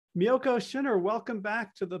Miyoko Schinner, welcome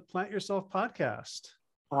back to the Plant Yourself podcast.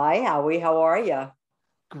 Hi, Howie. How are you?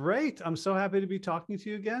 Great. I'm so happy to be talking to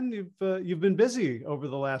you again. You've been busy over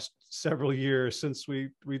the last several years since we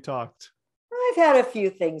talked. I've had a few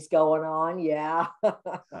things going on. Yeah.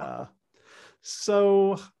 Uh,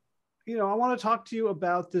 so, I want to talk to you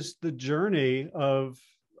about the journey of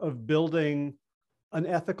building an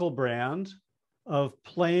ethical brand, of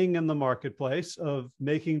playing in the marketplace, of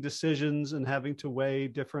making decisions and having to weigh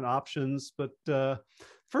different options. But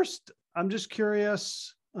first, I'm just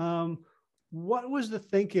curious, what was the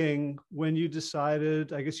thinking when you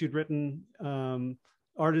decided, I guess you'd written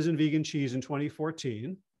Artisan Vegan Cheese in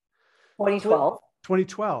 2014. 2012.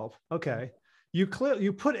 2012. Okay. You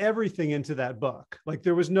put everything into that book. Like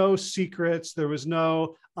there was no secrets. There was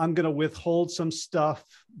no, I'm going to withhold some stuff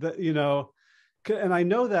that, and I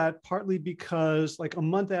know that partly because like a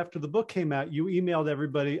month after the book came out, you emailed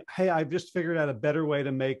everybody, hey, I've just figured out a better way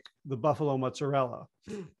to make the buffalo mozzarella.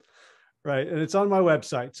 Right. And it's on my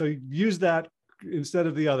website. So use that instead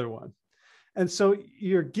of the other one. And so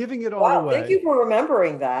you're giving it all Wow. away. Thank you for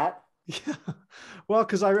remembering that. Yeah. Well,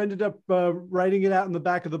 because I ended up writing it out in the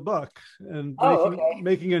back of the book and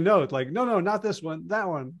making a note like, no, not this one, that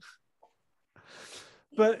one.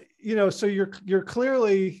 But, so you're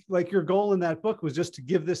clearly like your goal in that book was just to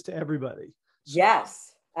give this to everybody.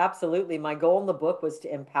 Yes, absolutely. My goal in the book was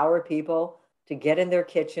to empower people to get in their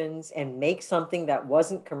kitchens and make something that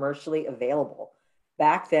wasn't commercially available.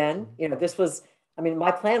 Back then,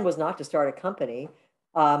 my plan was not to start a company.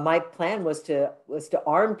 My plan was to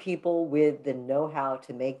arm people with the know-how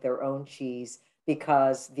to make their own cheese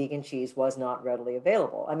because vegan cheese was not readily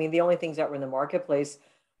available. I mean, the only things that were in the marketplace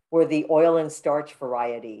were the oil and starch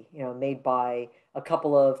variety, made by a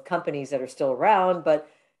couple of companies that are still around. But,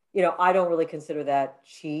 I don't really consider that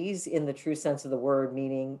cheese in the true sense of the word,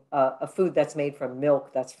 meaning a food that's made from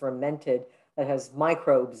milk, that's fermented, that has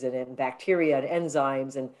microbes in it and bacteria and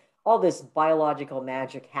enzymes and all this biological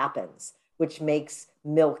magic happens, which makes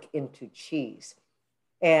milk into cheese.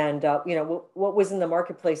 And, what was in the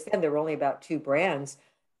marketplace then, there were only about two brands,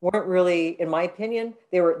 weren't really, in my opinion,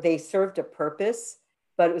 they served a purpose,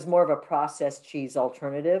 but it was more of a processed cheese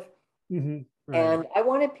alternative. Mm-hmm. Right. And I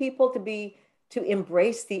wanted people to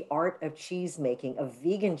embrace the art of cheese making, of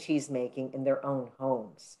vegan cheese making in their own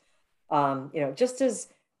homes. Just as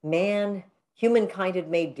humankind had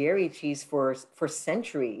made dairy cheese for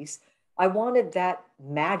centuries, I wanted that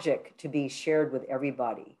magic to be shared with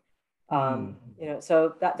everybody.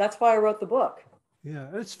 So that's why I wrote the book. Yeah,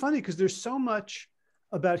 and it's funny because there's so much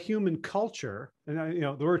about human culture, and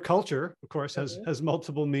the word culture, of course, has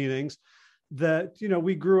multiple meanings. That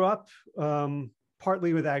we grew up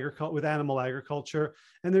partly with animal agriculture,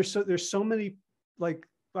 and there's so many, like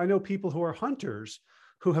I know people who are hunters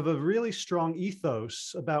who have a really strong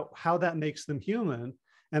ethos about how that makes them human.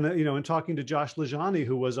 And in talking to Josh Lajani,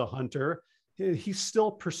 who was a hunter, he's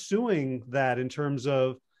still pursuing that in terms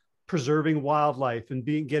of preserving wildlife and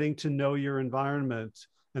getting to know your environment.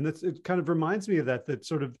 And it kind of reminds me of that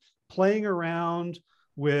sort of playing around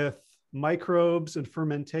with microbes and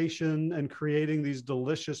fermentation and creating these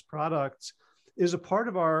delicious products is a part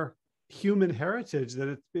of our human heritage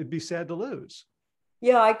that it'd be sad to lose.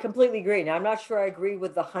 Yeah, I completely agree. Now, I'm not sure I agree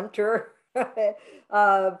with the hunter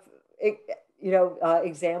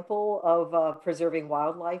example of preserving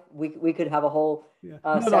wildlife. We could have a whole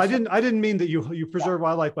no, I didn't mean that you preserve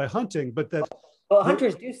wildlife by hunting, but that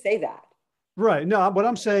hunters do say that. Right. No, what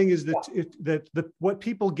I'm saying is that what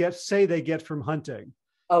people say they get from hunting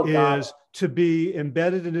is to be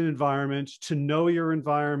embedded in an environment, to know your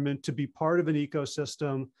environment, to be part of an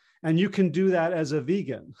ecosystem, and you can do that as a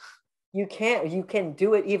vegan. You can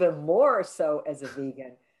do it even more so as a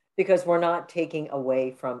vegan because we're not taking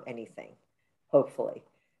away from anything, hopefully.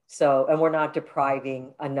 So, and we're not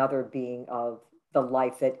depriving another being of the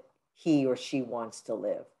life that he or she wants to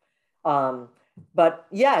live. But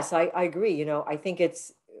yes, I agree. I think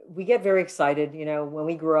we get very excited. When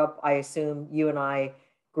we grew up, I assume you and I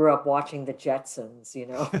grew up watching the Jetsons,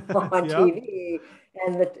 on TV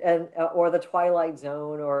or the Twilight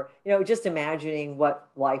Zone, or, just imagining what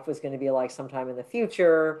life was going to be like sometime in the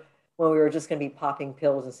future when we were just going to be popping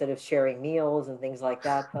pills instead of sharing meals and things like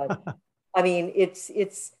that. But I mean,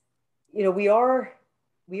 we are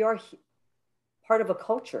part of a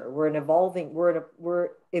culture. We're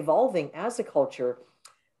evolving as a culture,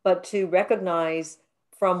 but to recognize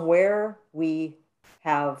from where we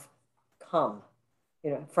have come,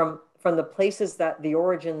 from the places that the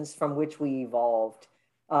origins from which we evolved,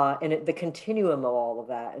 and the continuum of all of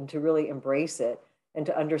that, and to really embrace it and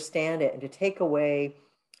to understand it and to take away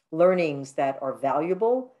learnings that are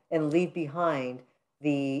valuable and leave behind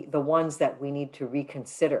the ones that we need to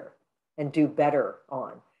reconsider and do better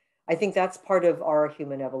on. I think that's part of our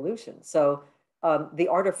human evolution. So the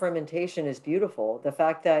art of fermentation is beautiful. The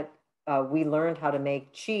fact that we learned how to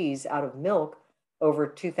make cheese out of milk over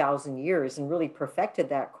 2,000 years and really perfected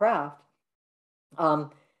that craft.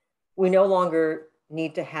 We no longer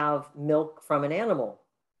need to have milk from an animal,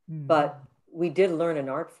 but we did learn an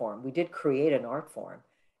art form. We did create an art form.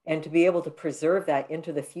 And to be able to preserve that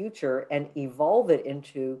into the future and evolve it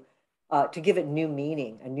into, to give it new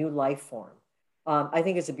meaning, a new life form, I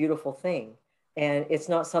think it's a beautiful thing. And it's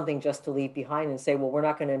not something just to leave behind and say, well, we're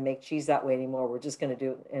not going to make cheese that way anymore. We're just going to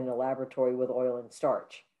do it in a laboratory with oil and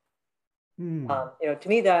starch. To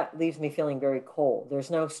me, that leaves me feeling very cold. There's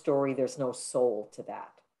no story, there's no soul to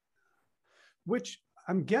that. Which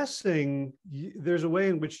I'm guessing there's a way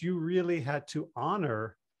in which you really had to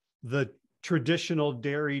honor the traditional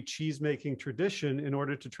dairy cheese-making tradition in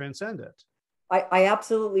order to transcend it. I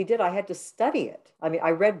absolutely did. I had to study it. I mean,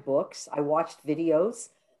 I read books, I watched videos.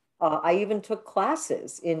 I even took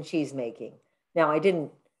classes in cheese making. Now,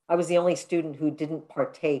 I was the only student who didn't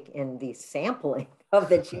partake in the sampling of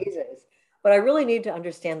the cheeses, but I really needed to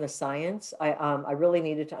understand the science. I really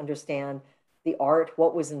needed to understand the art,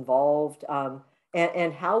 what was involved,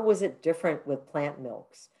 and how was it different with plant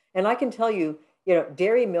milks. And I can tell you,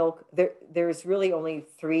 dairy milk, there's really only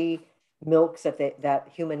three milks that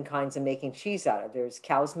humankind's are making cheese out of. There's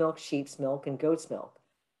cow's milk, sheep's milk, and goat's milk.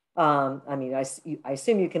 I mean, I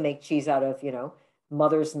assume you can make cheese out of,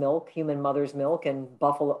 mother's milk, human mother's milk, and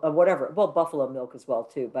buffalo, whatever. Well, buffalo milk as well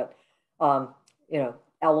too, but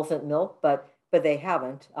elephant milk. But they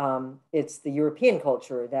haven't. It's the European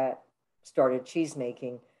culture that started cheese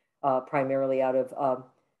making, primarily out of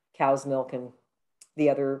cow's milk and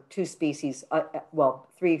the other two species.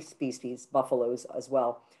 Three species, buffaloes as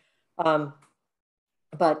well.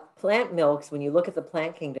 But plant milks, when you look at the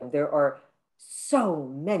plant kingdom, there are so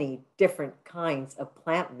many different kinds of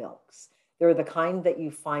plant milks. There are the kind that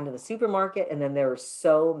you find in the supermarket, and then there are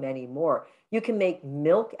so many more. You can make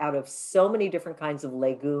milk out of so many different kinds of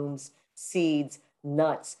legumes, seeds,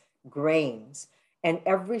 nuts, grains, and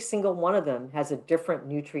every single one of them has a different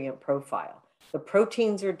nutrient profile. The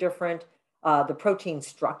proteins are different. The protein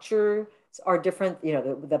structures are different.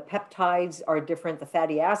 The peptides are different. The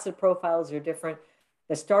fatty acid profiles are different.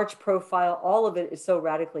 The starch profile, all of it is so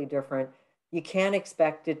radically different. You can't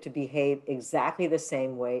expect it to behave exactly the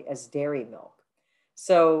same way as dairy milk.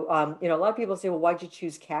 So, a lot of people say, well, why'd you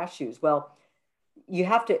choose cashews? Well,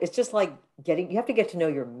 it's just like you have to get to know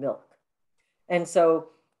your milk. And so,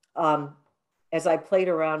 as I played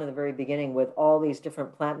around in the very beginning with all these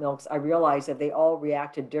different plant milks, I realized that they all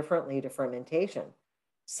reacted differently to fermentation.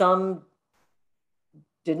 Some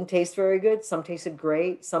didn't taste very good. Some tasted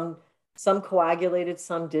great. Some coagulated,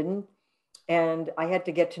 some didn't. And I had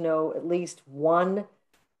to get to know at least one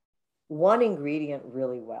ingredient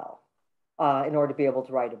really well in order to be able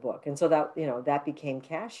to write a book. And so that became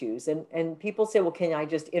cashews. And people say, well, can I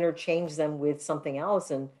just interchange them with something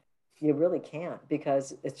else? And you really can't,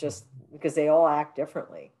 because because they all act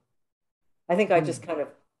differently. I think I just kind of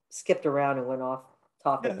skipped around and went off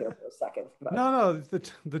topic there for a second. But. No,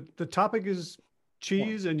 the topic is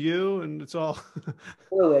cheese and you, and it's all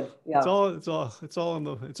fluid. Yeah. It's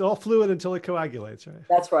all fluid until it coagulates, right?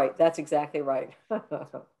 That's right. That's exactly right.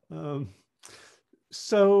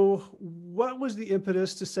 So what was the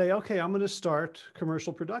impetus to say, okay, I'm going to start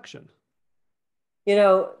commercial production?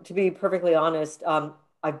 To be perfectly honest,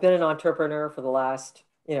 I've been an entrepreneur for the last,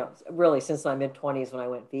 really since my mid-20s when I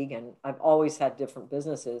went vegan. I've always had different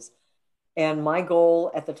businesses. And my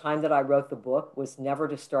goal at the time that I wrote the book was never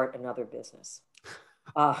to start another business.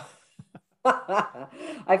 I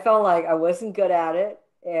felt like I wasn't good at it,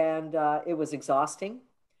 and it was exhausting.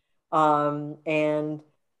 And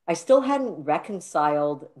I still hadn't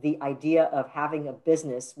reconciled the idea of having a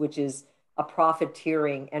business, which is a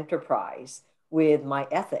profiteering enterprise, with my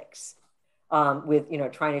ethics, with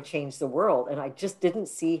trying to change the world. And I just didn't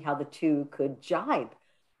see how the two could jibe.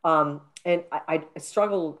 And I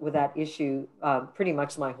struggled with that issue pretty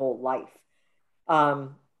much my whole life.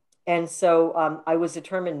 And so I was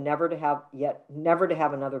determined never to have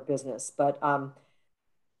another business. But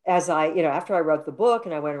after I wrote the book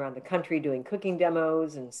and I went around the country doing cooking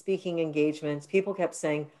demos and speaking engagements, people kept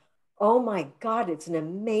saying, oh my God, it's an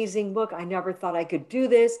amazing book. I never thought I could do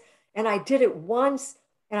this. And I did it once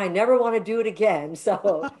and I never want to do it again.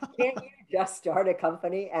 So can't you just start a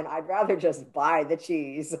company? And I'd rather just buy the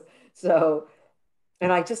cheese. So,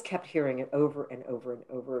 and I just kept hearing it over and over and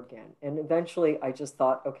over again. And eventually I just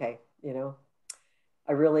thought, okay,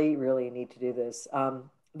 I really, really need to do this.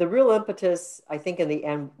 The real impetus, I think in the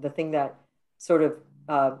end, the thing that sort of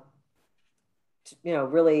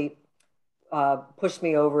really pushed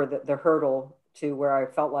me over the hurdle to where I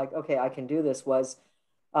felt like, okay, I can do this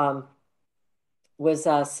um, was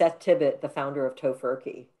Seth Tibbett, the founder of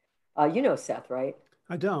Tofurkey. You know Seth, right?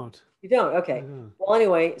 I don't. You don't? I Okay. don't. Well,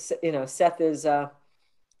 anyway, Seth is uh,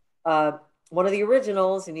 one of the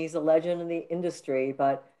originals, and he's a legend in the industry.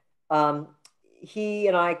 But um, he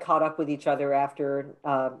and I caught up with each other after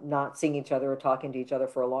not seeing each other or talking to each other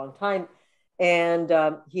for a long time. And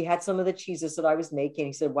he had some of the cheeses that I was making.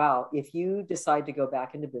 He said, "Wow, if you decide to go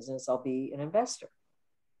back into business, I'll be an investor."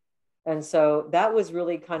 And so that was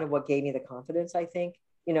really kind of what gave me the confidence, I think.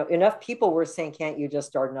 Enough people were saying, "Can't you just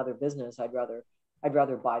start another business? I'd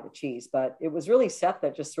rather buy the cheese." But it was really Seth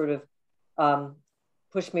that just sort of um,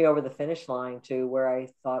 pushed me over the finish line to where I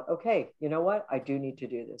thought, okay, you know what? I do need to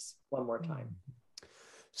do this one more time.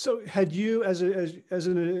 So had you, as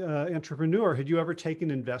an entrepreneur, had you ever taken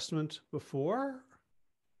investment before?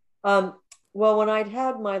 Um, well, when I'd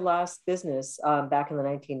had my last business back in the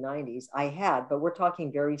 1990s, I had, but we're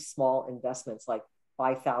talking very small investments, like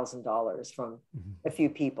 $5,000 from Mhm. a few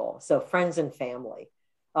people. So friends and family,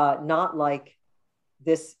 not like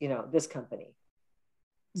this company.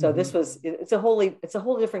 So this Mhm. was, it's a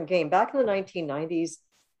whole different game. Back in the 1990s,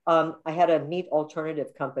 I had a meat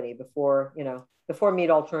alternative company before meat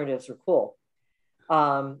alternatives were cool.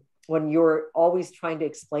 When you're always trying to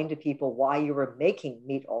explain to people why you were making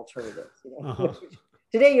meat alternatives. Uh-huh.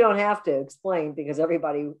 Today you don't have to explain because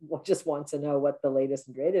everybody just wants to know what the latest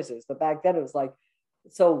and greatest is. But back then it was like,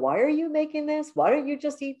 so why are you making this? Why don't you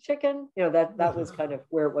just eat chicken? That was kind of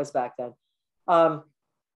where it was back then. Um,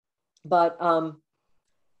 but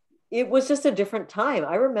it was just a different time.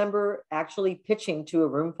 I remember actually pitching to a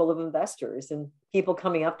room full of investors and people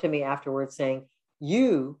coming up to me afterwards saying,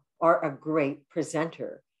 "You are a great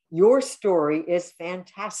presenter. Your story is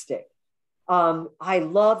fantastic. I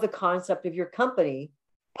love the concept of your company."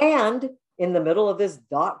 And in the middle of this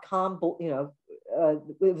 .com,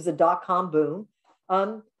 it was a .com boom.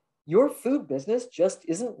 Um, your food business just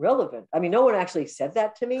isn't relevant. I mean, no one actually said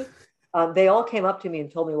that to me. They all came up to me and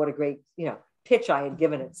told me what a great, pitch I had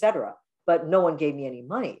given, etc. But no one gave me any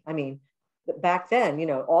money. I mean, back then,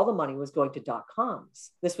 all the money was going to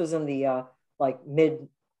 .coms. This was in the like mid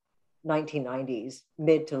 1990s,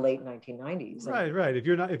 mid to late 1990s. And Right, right. If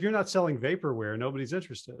you're not selling vaporware, nobody's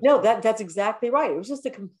interested. no, that's exactly right. It was just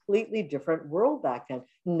a completely different world back then.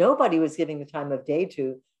 Nobody was giving the time of day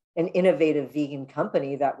to an innovative vegan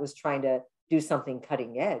company that was trying to do something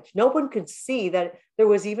cutting edge. No one could see that there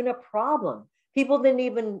was even a problem. People didn't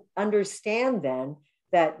even understand then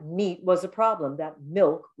that meat was a problem, that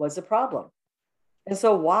milk was a problem. And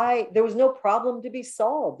so why there was no problem to be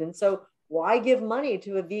solved. And so why give money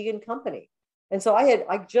to a vegan company? And so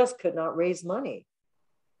I just could not raise money.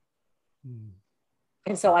 Hmm.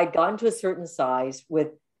 And so I'd gotten to a certain size with,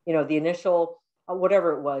 the initial,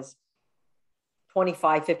 whatever it was,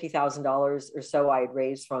 $50,000 or so I had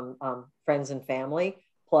raised from friends and family,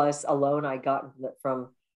 plus a loan I got from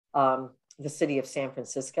the city of San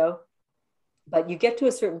Francisco. But you get to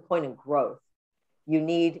a certain point in growth, you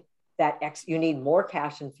need you need more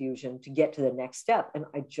cash infusion to get to the next step. And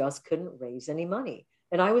I just couldn't raise any money.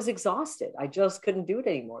 And I was exhausted. I just couldn't do it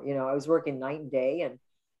anymore. I was working night and day, and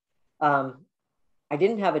um, I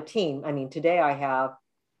didn't have a team. I mean, today I have,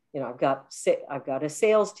 I've got a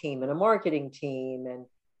sales team and a marketing team and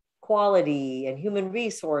quality and human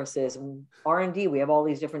resources and R&D. We have all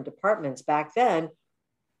these different departments. Back then,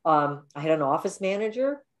 I had an office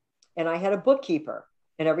manager and I had a bookkeeper,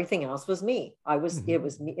 and everything else was me. It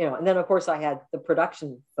was me, and then of course I had the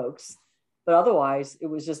production folks, but otherwise it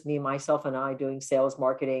was just me, myself, and I doing sales,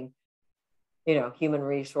 marketing, human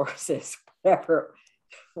resources,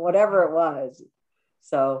 whatever it was.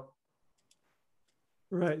 So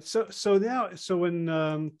Right. So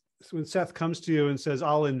when Seth comes to you and says,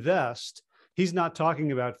 "I'll invest," he's not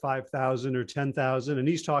talking about 5,000 or 10,000, and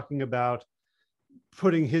he's talking about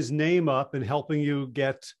putting his name up and helping you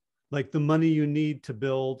get like the money you need to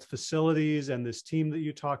build facilities and this team that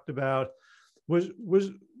you talked about.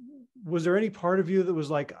 Was there any part of you that was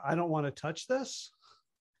like, "I don't want to touch this"?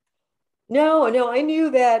 no, I knew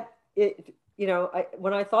that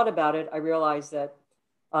when I thought about it, I realized that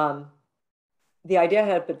um, the idea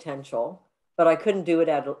had potential, but I couldn't do it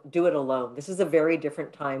alone. This is a very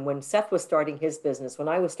different time when Seth was starting his business, when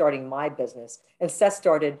I was starting my business, and Seth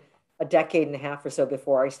started a decade and a half or so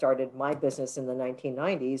before I started my business in the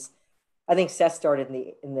 1990s. I think Seth started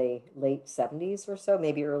in the late 70s or so,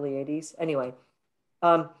 maybe early 80s. Anyway,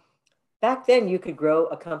 um, back then you could grow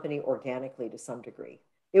a company organically to some degree.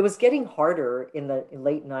 It was getting harder in the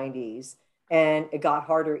late 90s, And it got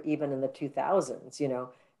harder even in the 2000s,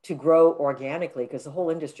 to grow organically because the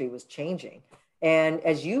whole industry was changing. And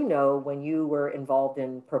as you know, when you were involved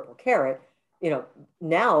in Purple Carrot,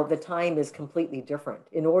 now the time is completely different.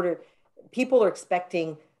 People are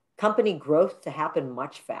expecting company growth to happen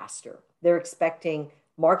much faster. They're expecting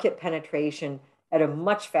market penetration at a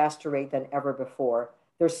much faster rate than ever before.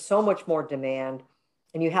 There's so much more demand,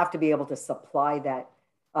 and you have to be able to supply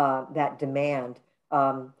that demand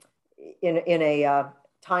in a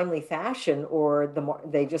timely fashion, or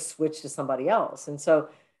they just switch to somebody else. And so,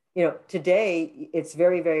 today it's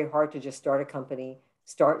very, very hard to just start a company,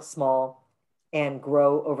 start small, and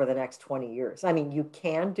grow over the next 20 years. I mean, you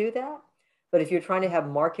can do that, but if you're trying to have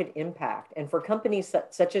market impact, and for companies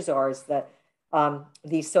such as ours, that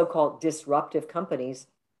these so-called disruptive companies,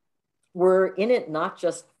 we're in it not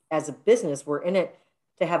just as a business, we're in it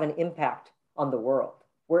to have an impact on the world.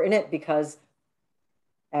 We're in it because,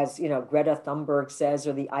 as Greta Thunberg says,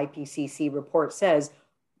 or the IPCC report says,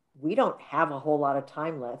 we don't have a whole lot of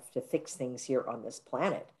time left to fix things here on this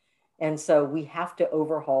planet. And so we have to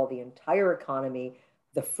overhaul the entire economy,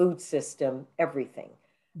 the food system, everything.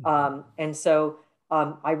 And so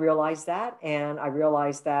I realized that, and I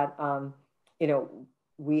realized that,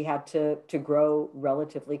 we had to grow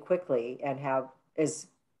relatively quickly and have as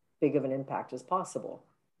big of an impact as possible.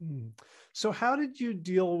 So how did you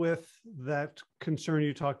deal with that concern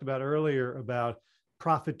you talked about earlier about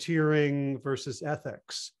profiteering versus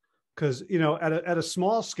ethics? Because, at a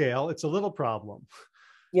small scale, it's a little problem.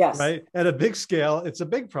 Yes. Right. At a big scale, it's a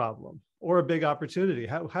big problem or a big opportunity.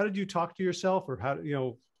 How did you talk to yourself, or how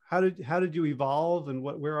did you evolve, and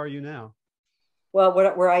where are you now? Well,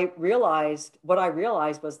 what I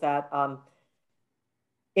realized was that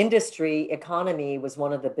industry economy was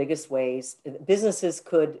one of the biggest ways businesses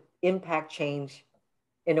could impact change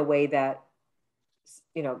in a way that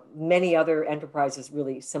many other enterprises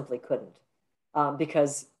really simply couldn't,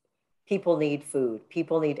 because people need food,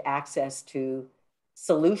 people need access to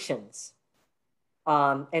solutions,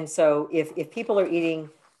 and so if people are eating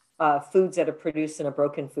foods that are produced in a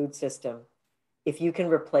broken food system, if you can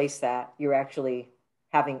replace that, you're actually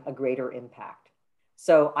having a greater impact.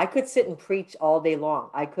 So I could sit and preach all day long.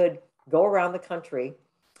 I could go around the country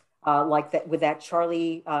like that with that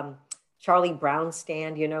Charlie Brown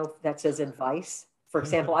stand, that says advice. For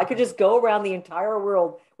example, I could just go around the entire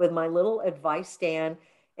world with my little advice stand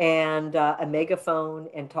and a megaphone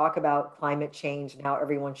and talk about climate change and how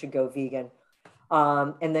everyone should go vegan.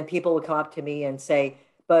 And then people would come up to me and say,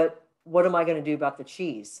 but what am I going to do about the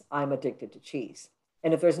cheese? I'm addicted to cheese.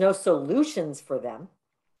 And if there's no solutions for them,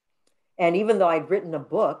 and even though I'd written a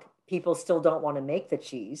book, people still don't want to make the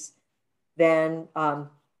cheese, then I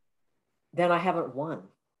haven't won.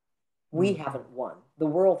 We haven't won. The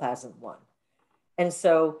world hasn't won. And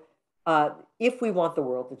so if we want the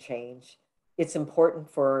world to change, it's important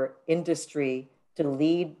for industry to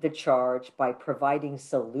lead the charge by providing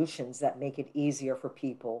solutions that make it easier for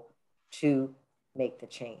people to make the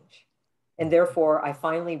change. And therefore, I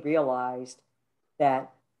finally realized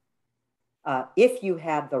that if you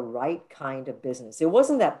had the right kind of business, it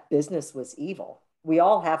wasn't that business was evil. We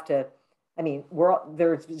all have to,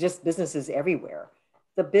 there's just businesses everywhere.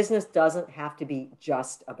 The business doesn't have to be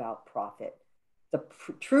just about profit. The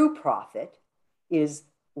true profit is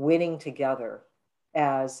winning together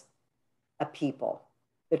as a people.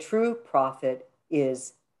 The true profit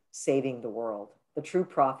is saving the world. The true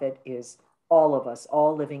profit is all of us,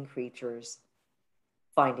 all living creatures,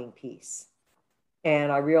 finding peace.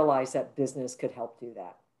 And I realized that business could help do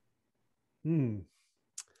that.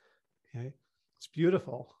 Okay. It's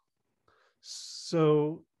beautiful.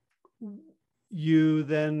 So you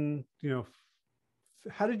then,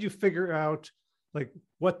 how did you figure out like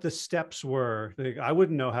what the steps were? Like, I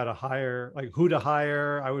wouldn't know how to hire, like who to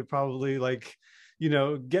hire. I would probably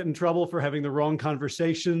get in trouble for having the wrong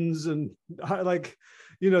conversations. And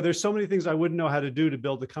there's so many things I wouldn't know how to do to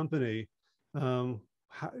build a company.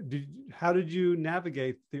 How did you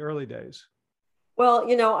navigate the early days? Well,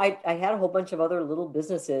 I had a whole bunch of other little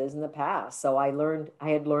businesses in the past. So I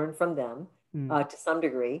had learned from them to some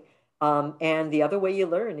degree. And the other way you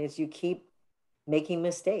learn is you keep making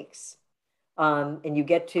mistakes. And you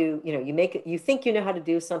get to, you think you know how to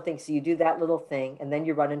do something. So you do that little thing, and then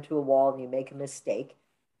you run into a wall and you make a mistake.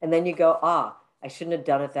 And then you go, I shouldn't have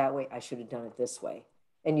done it that way. I should have done it this way.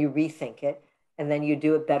 And you rethink it, and then you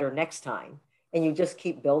do it better next time. And you just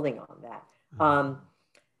keep building on that.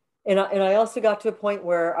 And I also got to a point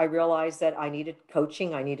where I realized that I needed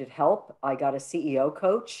coaching. I needed help. I got a CEO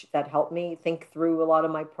coach that helped me think through a lot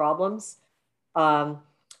of my problems.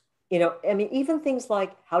 you know, I mean, even things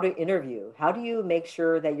like how to interview. How do you make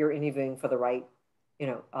sure that you're interviewing for the right, you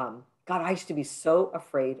know, God, I used to be so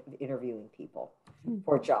afraid of interviewing people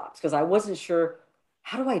for jobs because I wasn't sure,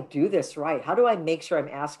 how do I do this right? How do I make sure I'm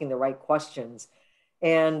asking the right questions?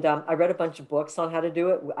 And I read a bunch of books on how to do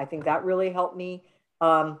it. I think that really helped me.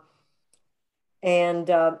 Um, and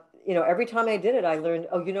you know, every time I did it, I learned,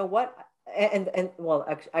 oh, you know what? And well,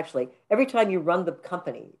 actually, every time you run the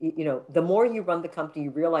company, you know, the more you run the company,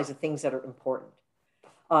 you realize the things that are important,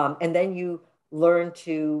 and then you learn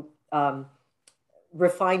to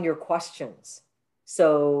refine your questions.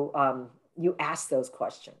 So you ask those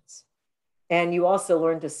questions, and you also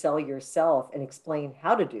learn to sell yourself and explain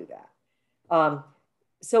how to do that. Um,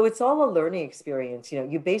 so it's all a learning experience. You know,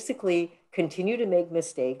 you basically continue to make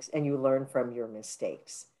mistakes and you learn from your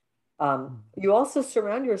mistakes. You also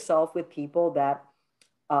surround yourself with people that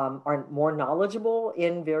are more knowledgeable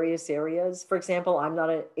in various areas. For example, I'm not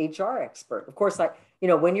an HR expert. Of course, you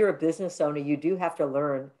know, when you're a business owner, you do have to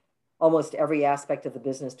learn almost every aspect of the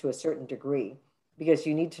business to a certain degree because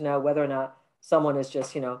you need to know whether or not someone is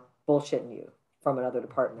just, you know, bullshitting you from another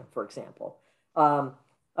department, for example.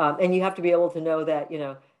 And you have to be able to know that, you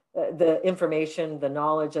know, the information, the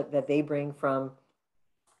knowledge that they bring from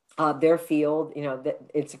their field, you know, that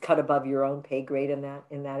it's a cut above your own pay grade in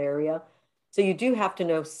that area. So you do have to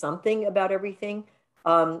know something about everything.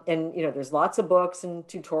 And you know, there's lots of books and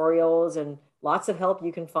tutorials and lots of help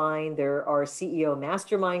you can find. There are CEO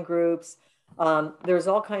mastermind groups. There's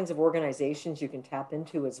all kinds of organizations you can tap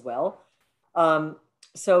into as well.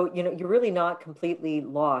 So, you know, you're really not completely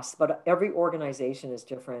lost, but every organization is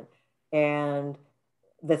different. And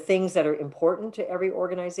the things that are important to every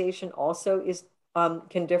organization also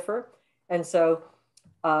can differ. And so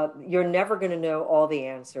you're never going to know all the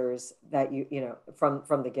answers that you know,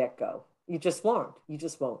 from the get-go. You just won't. You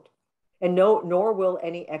just won't. And no, nor will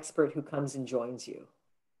any expert who comes and joins you.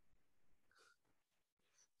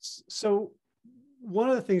 So one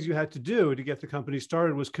of the things you had to do to get the company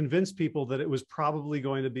started was convince people that it was probably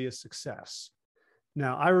going to be a success.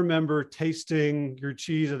 Now, I remember tasting your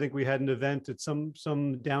cheese. I think we had an event at some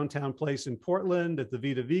downtown place in Portland at the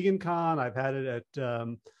Vita Vegan Con. I've had it at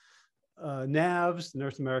NAVS, the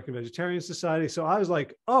North American Vegetarian Society. So I was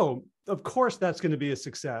like, oh, of course that's going to be a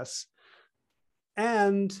success.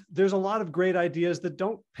 And there's a lot of great ideas that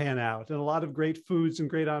don't pan out, and a lot of great foods and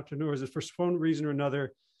great entrepreneurs that for some reason or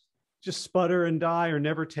another just sputter and die or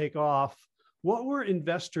never take off. What were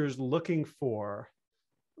investors looking for?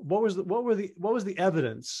 What was the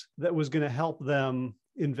evidence that was going to help them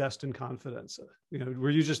invest in confidence? You know, were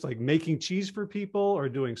you just like making cheese for people or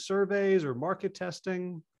doing surveys or market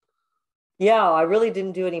testing? Yeah, I really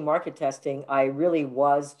didn't do any market testing. I really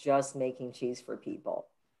was just making cheese for people,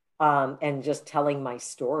 and just telling my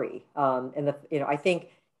story. And you know, I think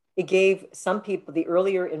it gave some people, the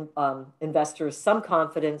earlier investors, some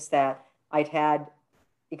confidence that I'd had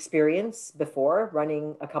experience before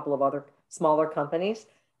running a couple of other smaller companies.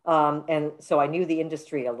 And so I knew the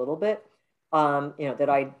industry a little bit, you know, that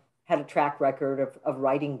I had a track record of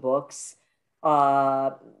writing books.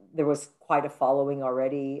 There was quite a following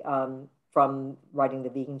already from writing the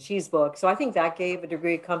vegan cheese book. So I think that gave a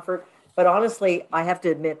degree of comfort. But honestly, I have to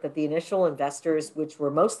admit that the initial investors, which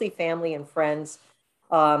were mostly family and friends,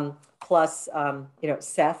 plus, you know,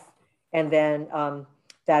 Seth, and then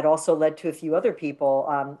that also led to a few other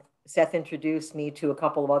people. Seth introduced me to a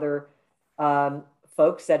couple of other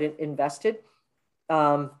folks that invested.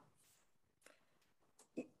 You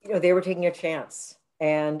know, they were taking a chance.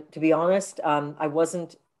 And to be honest, I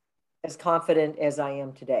wasn't as confident as I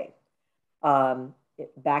am today.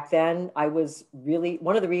 Back then, I was really,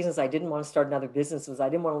 one of the reasons I didn't want to start another business was I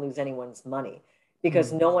didn't want to lose anyone's money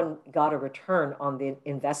because no one got a return on the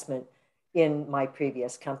investment in my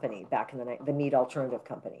previous company back in the meat alternative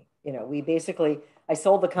company. You know, I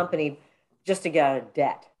sold the company just to get out of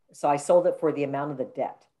debt. So I sold it for the amount of the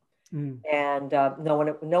debt. And no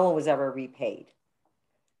one was ever repaid.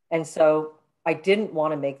 And so I didn't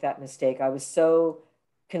want to make that mistake. I was so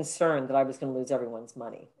concerned that I was going to lose everyone's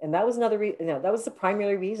money. And that was that was the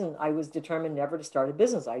primary reason I was determined never to start a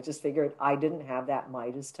business. I just figured I didn't have that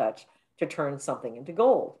Midas touch to turn something into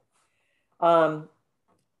gold.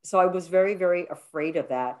 So I was very, very afraid of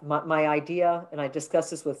that. My idea, and I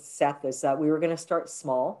discussed this with Seth, is that we were going to start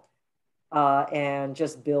small and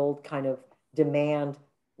just build kind of demand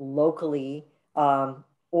locally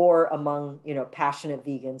or among, you know, passionate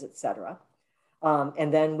vegans, et cetera.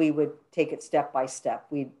 And then we would take it step by step.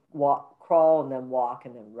 We'd crawl and then walk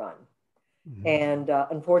and then run. And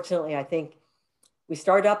unfortunately, I think we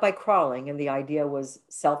started out by crawling, and the idea was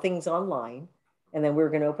sell things online. And then we were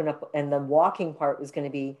going to open up, and the walking part was going to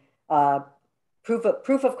be uh, proof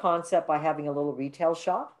of concept by having a little retail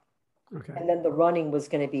shop. Okay. And then the running was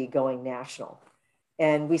going to be going national.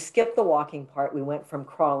 And we skipped the walking part. We went from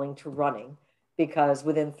crawling to running because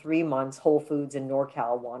within 3 months, Whole Foods in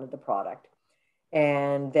NorCal wanted the product.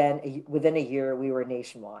 And then within a year, we were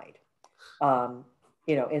nationwide,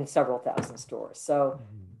 in several thousand stores. So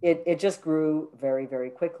it just grew very, very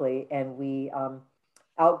quickly. And we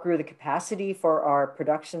outgrew the capacity for our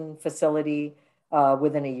production facility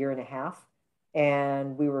within a year and a half.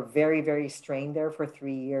 And we were very, very strained there for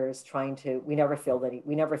 3 years we never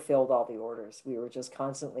filled all the orders. We were just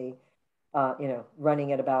constantly,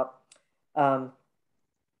 running at about 70%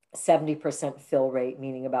 fill rate,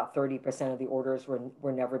 meaning about 30% of the orders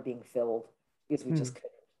were never being filled because we just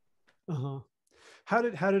couldn't. Uh-huh.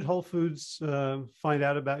 How did Whole Foods find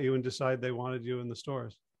out about you and decide they wanted you in the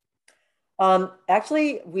stores?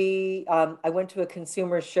 Actually, I went to a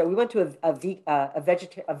consumer show. We went to a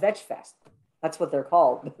veg fest. That's what they're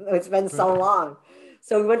called. It's been so long.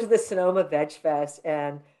 So we went to the Sonoma Veg Fest,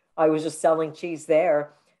 and I was just selling cheese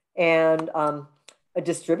there. And a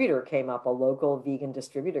distributor came up, a local vegan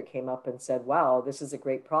distributor came up and said, "Wow, this is a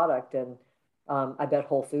great product, and I bet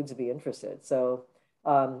Whole Foods would be interested. So,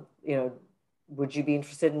 would you be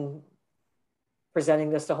interested in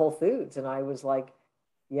presenting this to Whole Foods?" And I was like,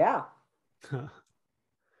 "Yeah."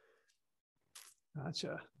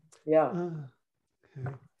 Gotcha. Yeah.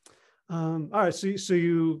 Okay. All right. So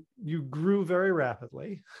you grew very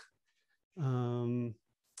rapidly. And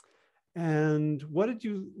what did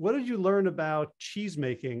you learn about cheese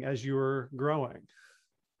making as you were growing?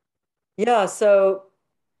 Yeah. So,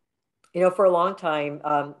 for a long time,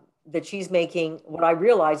 the cheese making, what I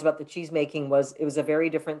realized about the cheese making was it was a very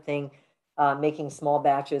different thing making small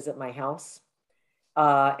batches at my house.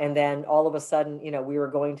 And then all of a sudden, we were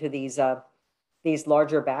going to these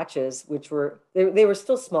larger batches, which they were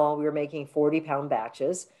still small. We were making 40-pound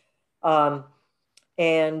batches.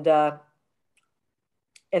 And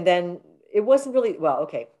then it wasn't really, well,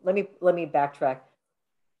 okay, let me backtrack.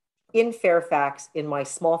 In Fairfax, in my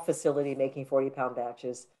small facility making 40-pound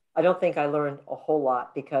batches, I don't think I learned a whole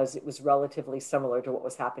lot because it was relatively similar to what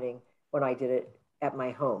was happening when I did it at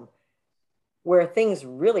my home. Where things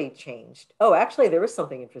really changed. Oh, actually, there was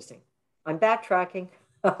something interesting. I'm backtracking.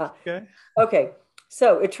 Okay. Okay.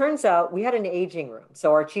 So it turns out we had an aging room.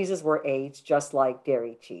 So our cheeses were aged just like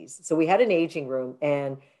dairy cheese. So we had an aging room,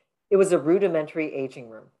 and it was a rudimentary aging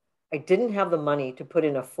room. I didn't have the money to put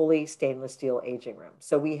in a fully stainless steel aging room.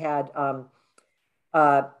 So we had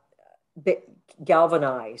uh,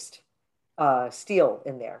 galvanized steel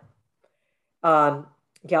in there.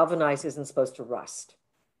 Galvanized isn't supposed to rust.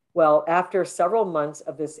 Well, after several months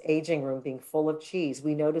of this aging room being full of cheese,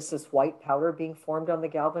 we noticed this white powder being formed on the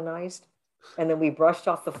galvanized. And then we brushed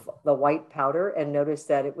off the white powder and noticed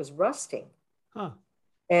that it was rusting. Huh.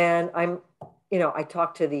 And I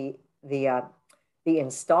talked to the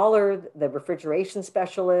installer, the refrigeration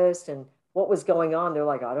specialist, and what was going on. They're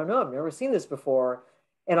like, "I don't know. I've never seen this before."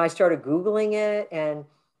 And I started Googling it and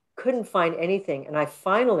couldn't find anything. And I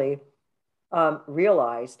finally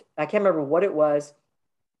realized, I can't remember what it was.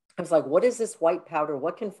 I was like, "What is this white powder?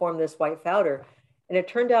 What can form this white powder?" And it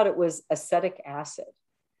turned out it was acetic acid.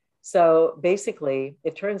 So basically,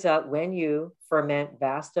 it turns out when you ferment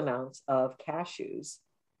vast amounts of cashews,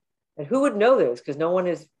 and who would know this because no one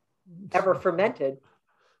has ever fermented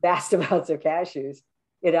vast amounts of cashews,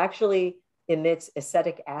 it actually emits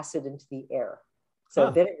acetic acid into the air.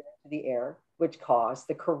 So vinegar into the air, which caused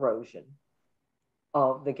the corrosion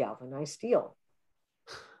of the galvanized steel.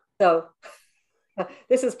 So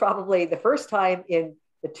this is probably the first time in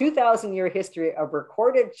the 2,000-year history of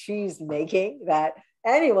recorded cheese making that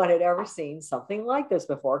anyone had ever seen something like this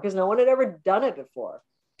before, because no one had ever done it before.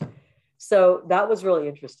 So that was really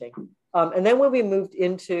interesting. And then when we moved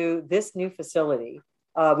into this new facility,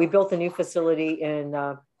 we built a new facility in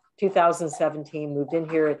 2017, moved in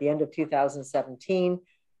here at the end of 2017.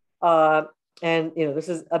 And, this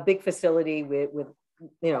is a big facility with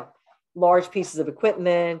large pieces of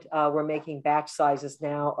equipment. We're making batch sizes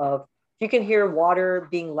now of, you can hear water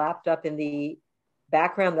being lapped up in the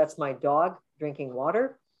background. That's my dog drinking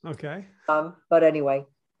water. Okay. But anyway,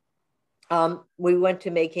 we went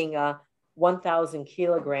to making 1,000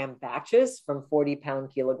 kilogram batches from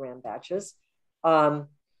 40-pound kilogram batches.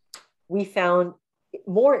 We found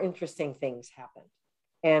more interesting things happened.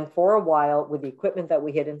 And for a while, with the equipment that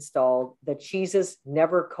we had installed, the cheeses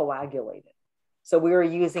never coagulated. So we were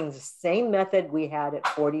using the same method we had at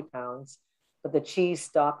 40 pounds, but the cheese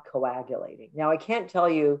stopped coagulating. Now, I can't tell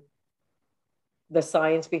you the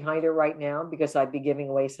science behind it right now because I'd be giving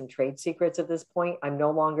away some trade secrets at this point. I'm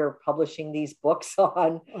no longer publishing these books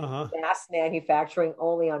on mass manufacturing,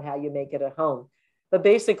 only on how you make it at home. But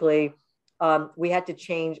basically, we had to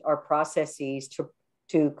change our processes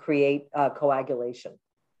to create coagulation.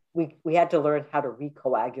 We had to learn how to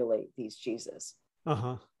recoagulate these cheeses.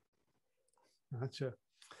 Gotcha.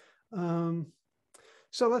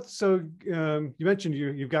 So you mentioned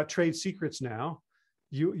you've got trade secrets now.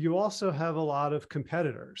 You also have a lot of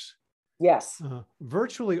competitors. Yes.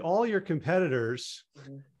 Virtually all your competitors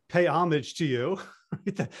pay homage to you.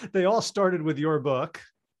 They all started with your book.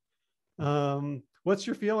 What's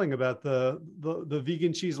your feeling about the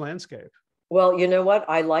vegan cheese landscape? Well, you know what?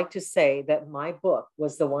 I like to say that my book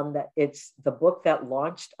was it's the book that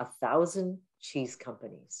launched 1,000 cheese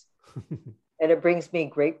companies. And it brings me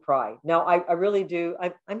great pride. Now, I really do.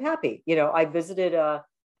 I'm happy. You know, I visited a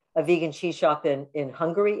vegan cheese shop in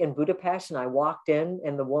Hungary, in Budapest, and I walked in,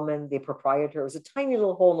 and the proprietor, it was a tiny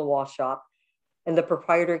little hole in the wall shop, and the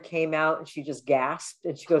proprietor came out and she just gasped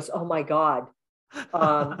and she goes, "Oh my God."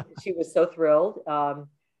 She was so thrilled. You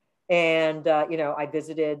know, I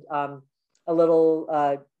visited a little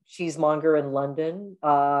cheesemonger in London.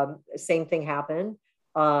 Same thing happened.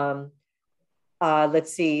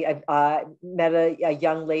 Let's see, I met a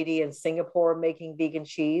young lady in Singapore making vegan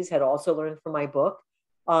cheese, had also learned from my book.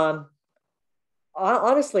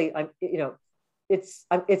 Honestly,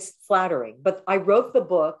 it's flattering, but I wrote the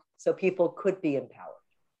book so people could be empowered.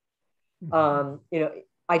 You know,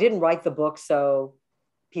 I didn't write the book so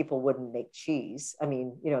people wouldn't make cheese. I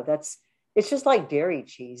mean, you know, it's just like dairy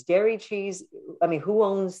cheese. Dairy cheese, I mean, who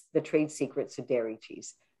owns the trade secrets of dairy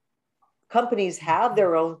cheese? Companies have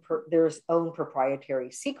their own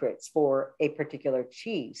proprietary secrets for a particular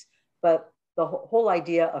cheese, but the whole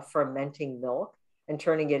idea of fermenting milk and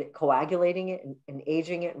coagulating it and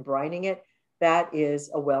aging it and brining it, that is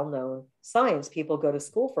a well-known science. People go to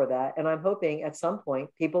school for that. And I'm hoping at some point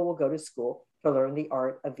people will go to school to learn the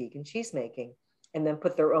art of vegan cheese making and then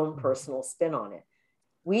put their own personal spin on it.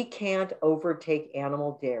 We can't overtake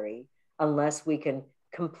animal dairy unless we can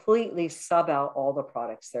completely sub out all the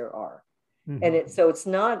products there are. And it's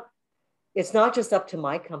not just up to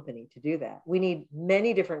my company to do that. We need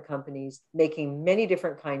many different companies making many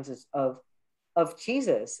different kinds of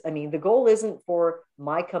cheeses. I mean, the goal isn't for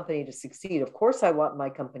my company to succeed. Of course, I want my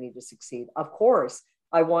company to succeed. Of course,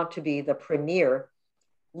 I want to be the premier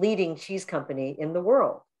leading cheese company in the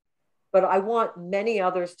world. But I want many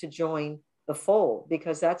others to join the fold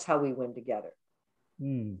because that's how we win together.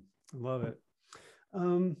 I love it.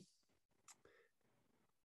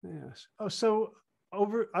 Yes. Oh, so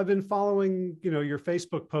I've been following, you know, your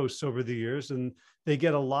Facebook posts over the years, and they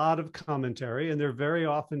get a lot of commentary, and they're very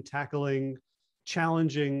often tackling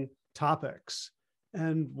challenging topics.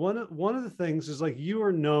 And one of the things is, like, you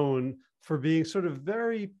are known for being sort of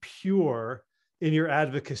very pure in your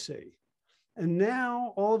advocacy. And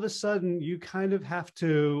now all of a sudden you kind of have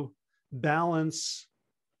to balance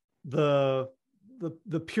the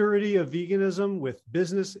purity of veganism with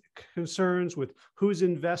business concerns, with who's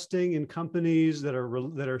investing in companies that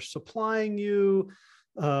are supplying you,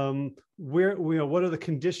 what are the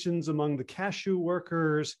conditions among the cashew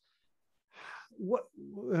workers?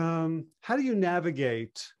 How do you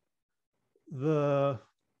navigate what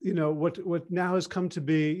now has come to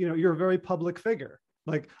be, you know, you're a very public figure.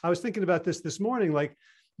 Like, I was thinking about this morning, like,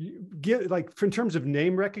 in terms of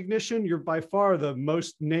name recognition, you're by far the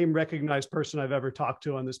most name recognized person I've ever talked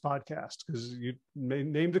to on this podcast, because you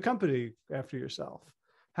named the company after yourself.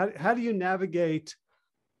 How do you navigate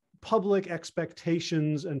public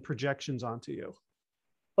expectations and projections onto you?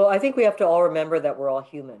 Well, I think we have to all remember that we're all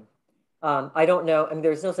human. I don't know. I mean,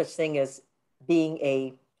 there's no such thing as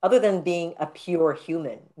other than being a pure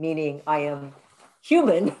human, meaning I am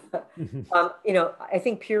human. You know, I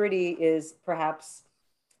think purity is perhaps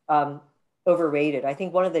overrated. I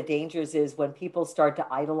think one of the dangers is when people start to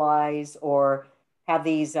idolize or have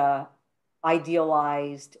these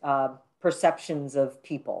idealized perceptions of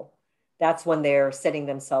people. That's when they're setting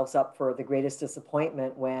themselves up for the greatest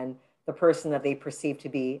disappointment, when the person that they perceive to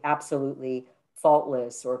be absolutely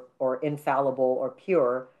faultless or infallible or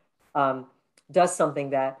pure does something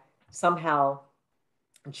that somehow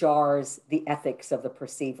jars the ethics of the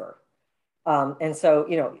perceiver. And so,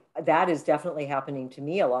 you know, that is definitely happening to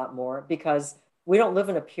me a lot more because we don't live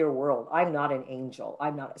in a pure world. I'm not an angel.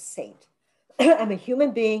 I'm not a saint. I'm a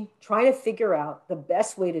human being trying to figure out the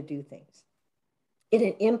best way to do things in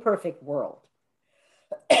an imperfect world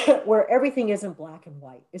where everything isn't black and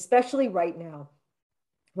white, especially right now.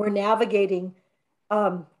 We're navigating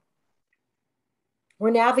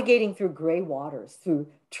through gray waters, through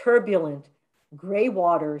turbulent gray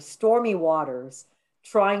waters, stormy waters,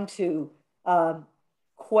 trying to um,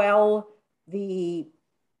 quell the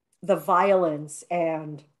the violence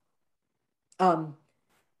and um,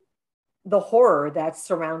 the horror that's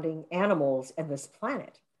surrounding animals and this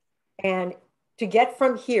planet. And to get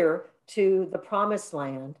from here to the promised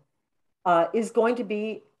land is going to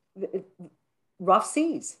be rough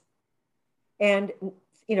seas. And,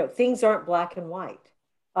 things aren't black and white.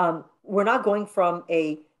 We're not going from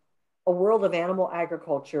a world of animal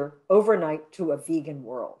agriculture overnight to a vegan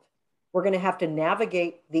world. We're going to have to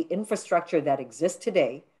navigate the infrastructure that exists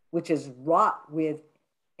today, which is wrought with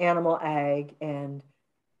animal ag and,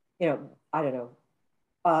 I don't know,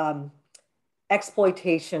 um,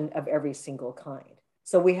 exploitation of every single kind.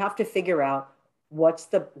 So we have to figure out what's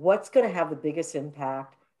going to have the biggest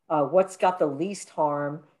impact, what's got the least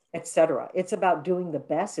harm, etc. It's about doing the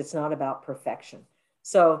best. It's not about perfection.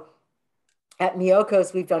 So at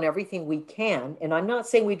Miyoko's, we've done everything we can, and I'm not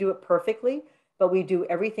saying we do it perfectly, but we do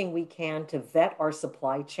everything we can to vet our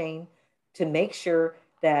supply chain to make sure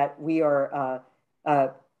that we are,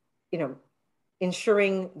 you know,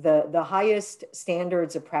 ensuring the highest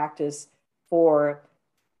standards of practice for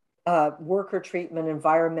worker treatment,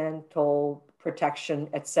 environmental protection,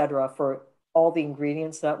 et cetera, for all the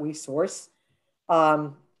ingredients that we source.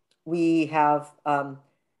 We have,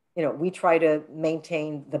 we try to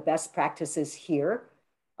maintain the best practices here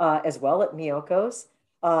as well at Miyoko's.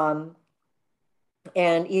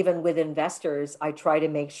 And even with investors, I try to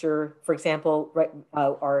make sure, for example,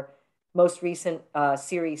 our most recent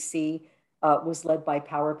Series C was led by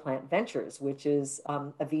Power Plant Ventures, which is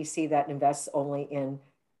a VC that invests only in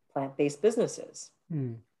plant-based businesses.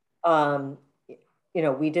 Um,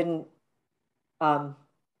 we didn't, I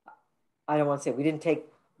don't want to say we didn't take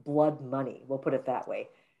blood money. We'll put it that way.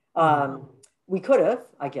 We could have,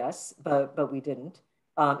 I guess, but we didn't.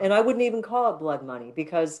 And I wouldn't even call it blood money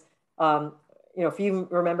because, if you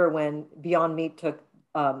remember when Beyond Meat took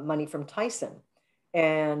money from Tyson,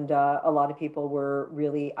 and a lot of people were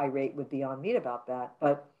really irate with Beyond Meat about that.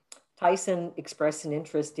 But Tyson expressed an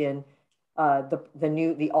interest in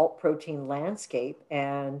the alt protein landscape,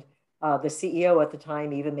 and the CEO at the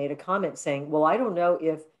time even made a comment saying, "Well, I don't know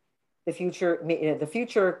if the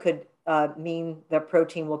future could mean that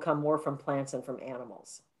protein will come more from plants than from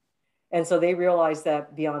animals." And so they realized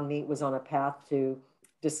that Beyond Meat was on a path to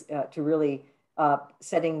really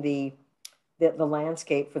setting the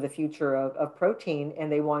landscape for the future of protein,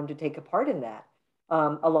 and they wanted to take a part in that.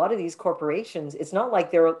 A lot of these corporations, it's not like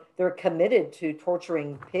they're committed to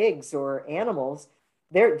torturing pigs or animals.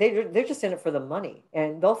 They're just in it for the money,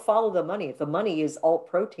 and they'll follow the money. If the money is alt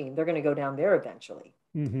protein, they're going to go down there eventually.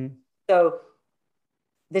 Mm-hmm. So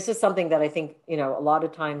this is something that I think, a lot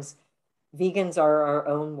of times vegans are our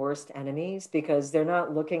own worst enemies because they're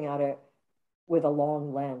not looking at it with a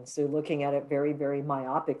long lens. They're looking at it very, very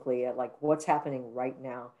myopically at like what's happening right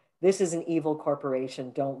now. This is an evil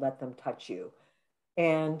corporation. Don't let them touch you.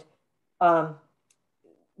 And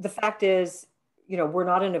the fact is, we're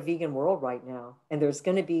not in a vegan world right now, and there's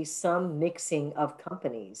going to be some mixing of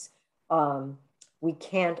companies. We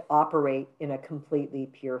can't operate in a completely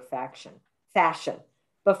pure fashion.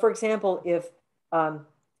 But for example,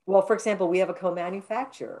 for example, we have a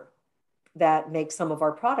co-manufacturer that makes some of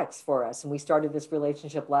our products for us, and we started this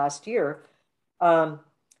relationship last year.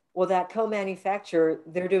 Well, that co-manufacturer,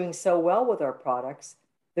 they're doing so well with our products,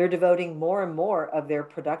 they're devoting more and more of their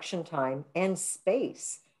production time and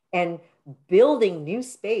space and building new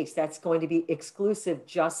space that's going to be exclusive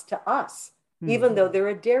just to us, even though they're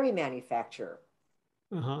a dairy manufacturer.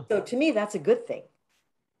 So to me, that's a good thing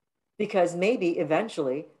because maybe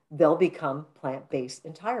eventually they'll become plant-based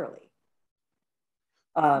entirely.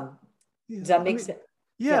 Does that make sense?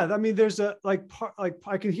 Yeah, I mean, there's a like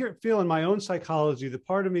I can feel in my own psychology. The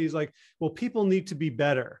part of me is like, well, people need to be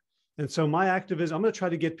better, and so my activism, I'm going to try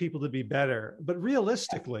to get people to be better. But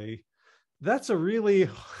realistically, that's a really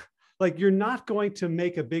like you're not going to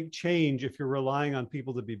make a big change if you're relying on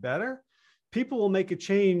people to be better. People will make a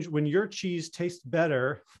change when your cheese tastes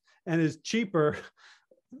better and is cheaper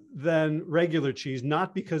than regular cheese,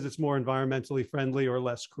 not because it's more environmentally friendly or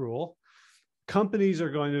less cruel. Companies are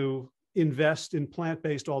going to invest in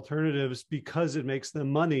plant-based alternatives because it makes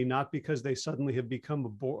them money, not because they suddenly have become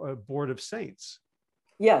a board of saints.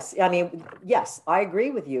 Yes, I mean, yes, I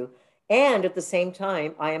agree with you. And at the same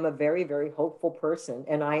time, I am a very, very hopeful person,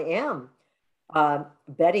 and I am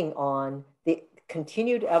betting on the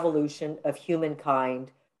continued evolution of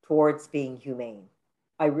humankind towards being humane.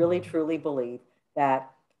 I really, truly believe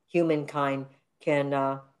that humankind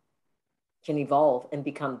can evolve and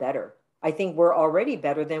become better. I think we're already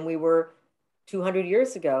better than we were 200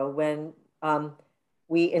 years ago when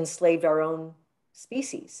we enslaved our own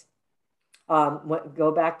species.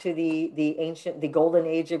 Go back to the golden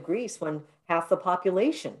age of Greece when half the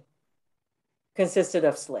population consisted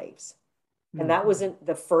of slaves. And that wasn't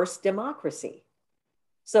the first democracy.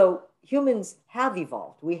 So humans have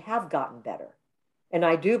evolved. We have gotten better. And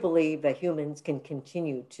I do believe that humans can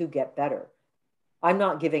continue to get better. I'm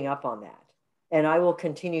not giving up on that. And I will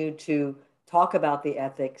continue to talk about the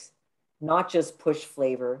ethics, not just push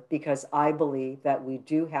flavor, because I believe that we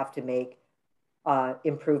do have to make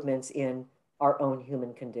improvements in our own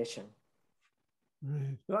human condition.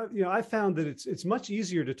 Right. Well, I found that it's much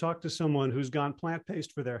easier to talk to someone who's gone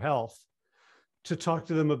plant-based for their health, to talk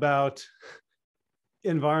to them about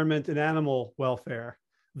environment and animal welfare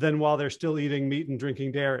than while they're still eating meat and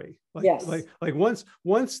drinking dairy. Yes. Like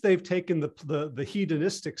once they've taken the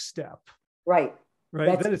hedonistic step, right,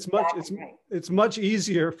 then it's much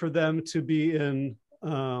easier for them to be in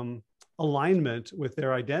alignment with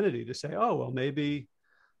their identity, to say, oh well, maybe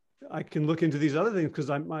I can look into these other things because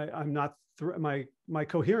my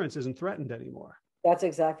coherence isn't threatened anymore. That's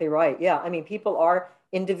exactly right. Yeah, I mean,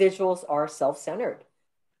 individuals are self-centered,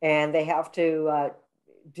 and they have to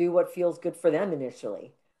do what feels good for them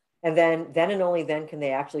initially, and then and only then can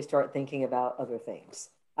they actually start thinking about other things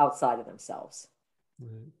outside of themselves.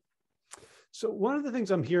 Right. So one of the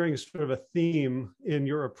things I'm hearing is sort of a theme in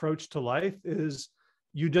your approach to life is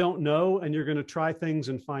you don't know, and you're going to try things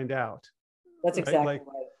and find out. That's exactly right.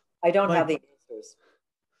 I don't have the answers.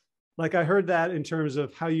 Like I heard that in terms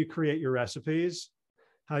of how you create your recipes,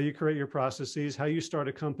 how you create your processes, how you start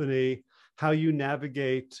a company, how you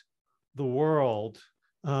navigate the world.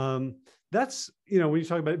 That's, when you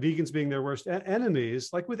talk about vegans being their worst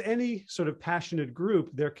enemies, like with any sort of passionate group,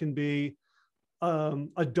 there can be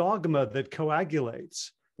a dogma that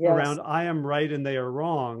coagulates around I am right and they are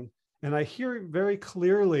wrong. And I hear very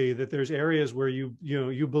clearly that there's areas where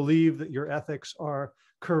you believe that your ethics are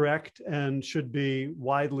correct and should be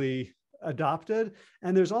widely adopted.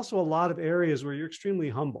 And there's also a lot of areas where you're extremely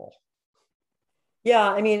humble. Yeah,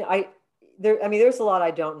 I mean, there's a lot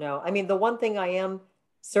I don't know. I mean, the one thing I am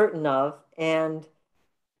certain of, and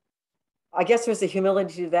I guess there's a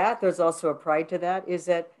humility to that, there's also a pride to that, is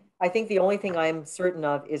that I think the only thing I'm certain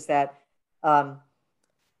of is that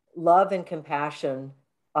love and compassion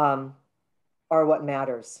are what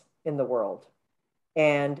matters in the world,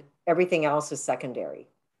 and everything else is secondary.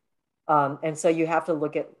 And so you have to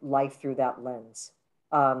look at life through that lens.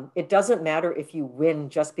 It doesn't matter if you win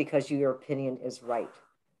just because your opinion is right.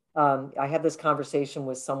 I have this conversation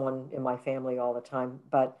with someone in my family all the time,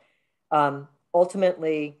 but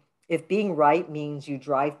ultimately, if being right means you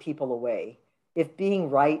drive people away, if being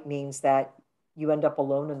right means that you end up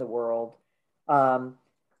alone in the world,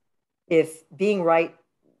 if being right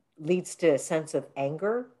leads to a sense of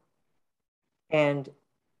anger and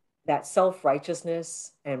that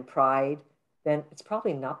self-righteousness and pride, then it's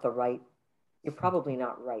probably not you're probably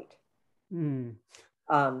not right.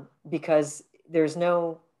 Because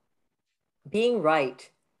being right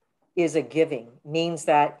is a giving, means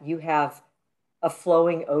that you have a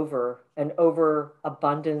flowing over, an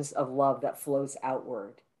overabundance of love that flows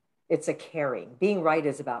outward. It's a caring. Being right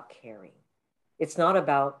is about caring. It's not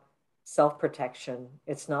about self-protection.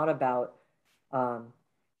 It's not about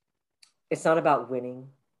winning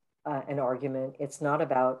an argument. It's not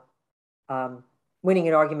about winning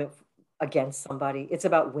an argument against somebody. It's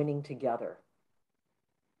about winning together.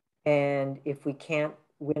 And if we can't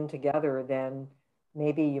win together, then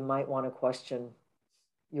maybe you might want to question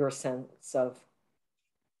your sense of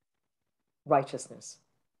righteousness.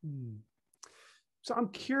 So I'm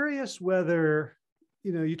curious whether,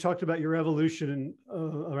 you talked about your evolution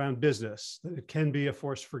around business, that it can be a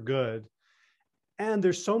force for good. And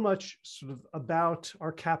there's so much sort of about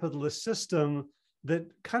our capitalist system that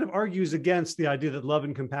kind of argues against the idea that love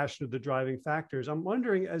and compassion are the driving factors. I'm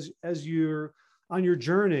wondering, as you're on your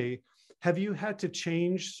journey, have you had to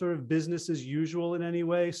change sort of business as usual in any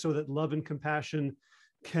way so that love and compassion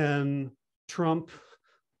can trump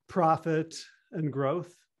profit and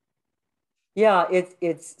growth? Yeah,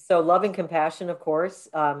 it's so love and compassion, of course,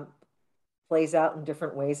 plays out in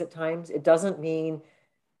different ways at times. It doesn't mean,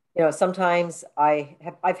 sometimes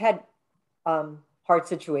I've had hard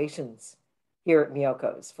situations here at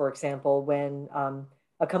Miyoko's. For example, when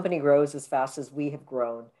a company grows as fast as we have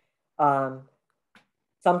grown,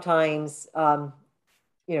 sometimes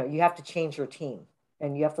you have to change your team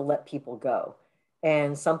and you have to let people go.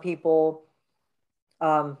 And some people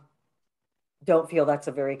don't feel that's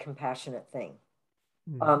a very compassionate thing.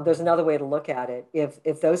 There's another way to look at it.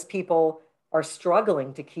 If those people are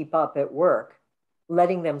struggling to keep up at work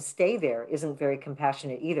letting them stay there isn't very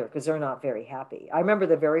compassionate either, because they're not very happy. I remember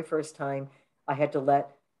the very first time I had to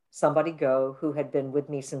let somebody go who had been with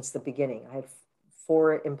me since the beginning. I had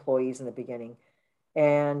 4 employees in the beginning.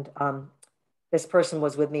 And this person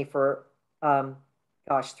was with me for,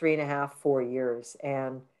 gosh, 3.5, 4 years.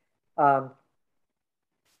 And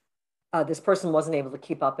this person wasn't able to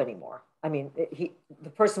keep up anymore. I mean, the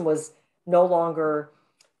person was no longer,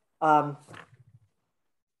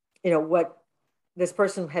 what this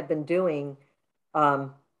person had been doing.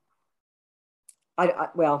 Well,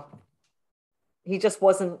 he just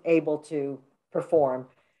wasn't able to perform.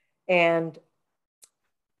 And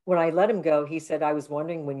when I let him go, he said, "I was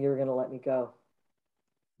wondering when you were going to let me go."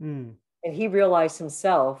 Mm. And he realized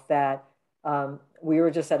himself that we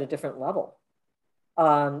were just at a different level.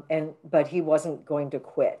 But he wasn't going to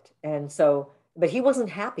quit. And so, but he wasn't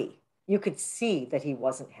happy. You could see that he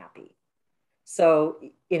wasn't happy. So,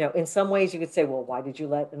 in some ways you could say, well, why did you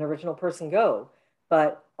let an original person go?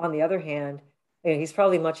 But on the other hand, he's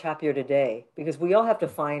probably much happier today, because we all have to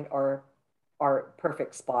find our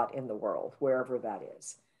perfect spot in the world, wherever that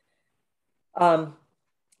is.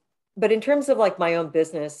 But in terms of like my own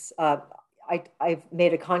business, I've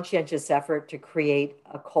made a conscientious effort to create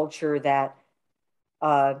a culture that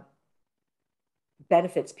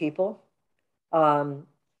benefits people.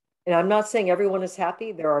 And I'm not saying everyone is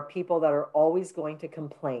happy. There are people that are always going to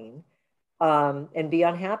complain and be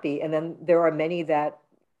unhappy. And then there are many that,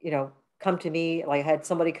 come to me. Like I had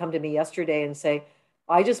somebody come to me yesterday and say,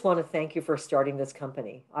 "I just want to thank you for starting this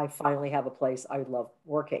company. I finally have a place I love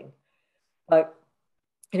working." But,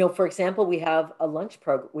 for example, we have a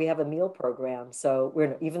we have a meal program. So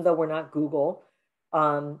even though we're not Google,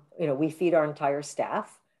 we feed our entire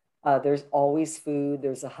staff. There's always food.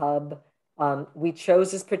 There's a hub. We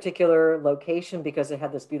chose this particular location because it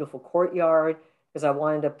had this beautiful courtyard, because I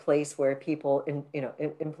wanted a place where people,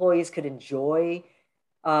 employees could enjoy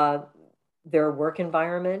their work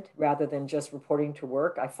environment rather than just reporting to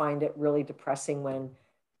work. I find it really depressing when,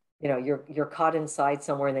 you're caught inside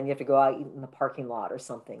somewhere and then you have to go out in the parking lot or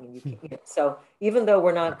something. And so even though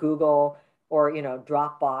we're not Google or,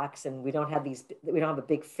 Dropbox, and we don't have a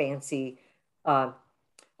big fancy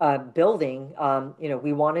building,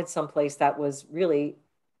 we wanted someplace that was really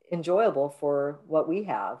enjoyable for what we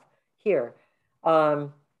have here.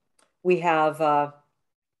 We have, I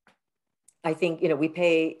think,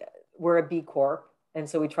 we're a B Corp, and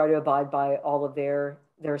so we try to abide by all of their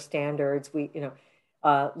standards.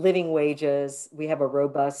 Living wages. We have a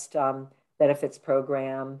robust benefits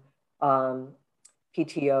program,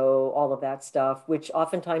 PTO, all of that stuff, which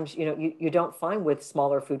oftentimes, you don't find with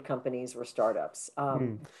smaller food companies or startups.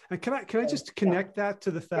 And can I just connect that to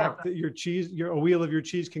the fact that a wheel of your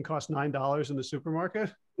cheese can cost $9 in the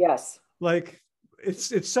supermarket? Yes. Like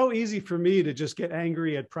it's so easy for me to just get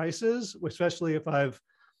angry at prices, especially if I've,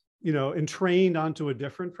 entrained onto a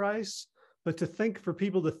different price. But for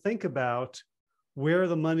people to think about where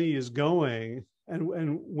the money is going,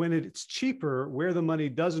 and when it's cheaper, where the money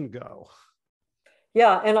doesn't go.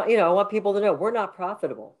 Yeah. And, I want people to know we're not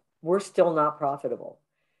profitable. We're still not profitable.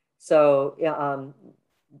 So,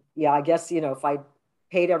 I guess, if I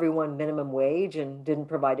paid everyone minimum wage and didn't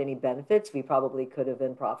provide any benefits, we probably could have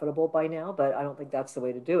been profitable by now, but I don't think that's the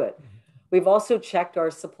way to do it. We've also checked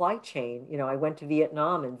our supply chain. I went to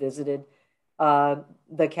Vietnam and visited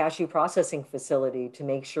the cashew processing facility to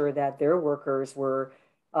make sure that their workers were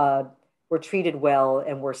treated well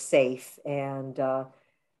and were safe, and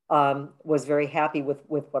was very happy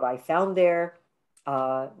with what I found there.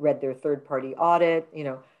 Read their third-party audit.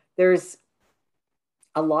 There's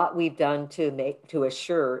a lot we've done to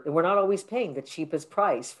assure that we're not always paying the cheapest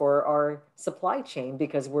price for our supply chain,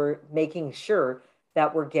 because we're making sure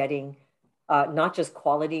that we're getting not just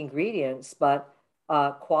quality ingredients, but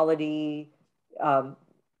quality.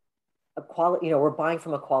 We're buying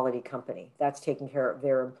from a quality company that's taking care of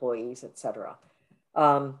their employees, et cetera.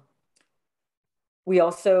 We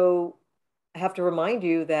also have to remind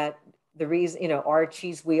you that the reason, our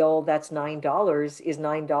cheese wheel that's $9 is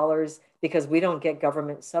 $9 because we don't get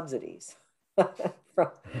government subsidies from,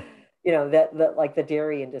 that like the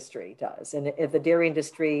dairy industry does. And if the dairy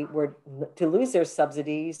industry were to lose their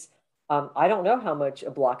subsidies, I don't know how much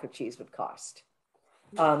a block of cheese would cost.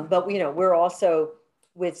 But we're also,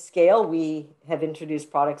 with scale, we have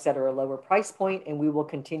introduced products that are a lower price point, and we will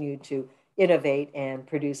continue to innovate and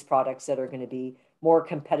produce products that are going to be more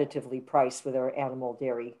competitively priced with our animal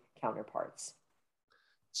dairy counterparts.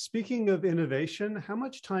 Speaking of innovation, how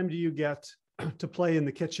much time do you get to play in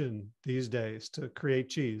the kitchen these days to create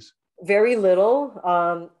cheese? Very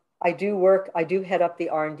little. I do head up the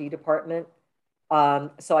R&D department.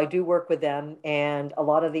 So I do work with them, and a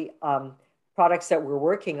lot of the products that we're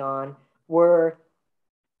working on were,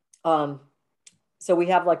 um, so we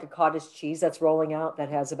have like a cottage cheese that's rolling out that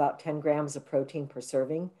has about 10 grams of protein per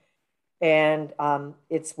serving. And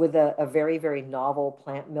it's with a very, very novel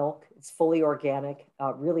plant milk. It's fully organic,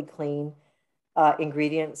 really clean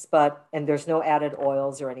ingredients, and there's no added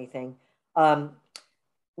oils or anything. Um,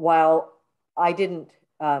 while I didn't,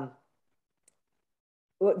 the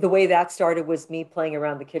way that started was me playing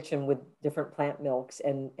around the kitchen with different plant milks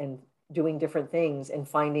and doing different things and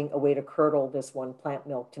finding a way to curdle this one plant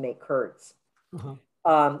milk to make curds.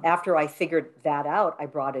 Uh-huh. After I figured that out, I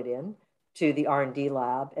brought it in to the R&D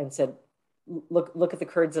lab and said, look at the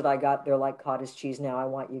curds that I got. They're like cottage cheese now. I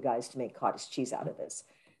want you guys to make cottage cheese out of this.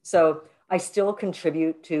 So I still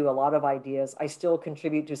contribute to a lot of ideas. I still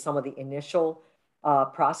contribute to some of the initial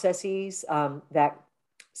processes that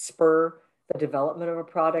spur the development of a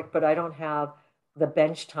product, but I don't have the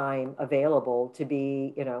bench time available to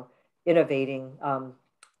be, innovating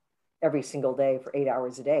every single day for 8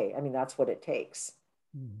 hours a day. I mean, that's what it takes.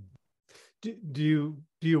 Do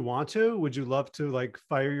you want to? Would you love to like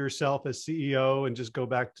fire yourself as CEO and just go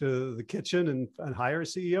back to the kitchen and hire a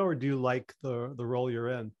CEO, or do you like the role you're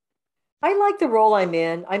in? I like the role I'm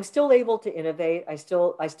in. I'm still able to innovate. I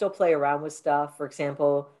still play around with stuff. For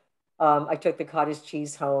example, I took the cottage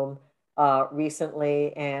cheese home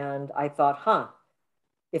recently, and I thought,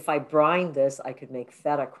 if I brine this, I could make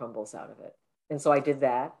feta crumbles out of it. And so I did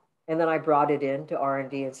that. And then I brought it in to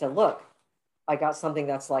R&D and said, look, I got something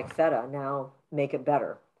that's like feta. Now make it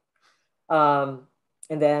better. And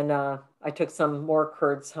then I took some more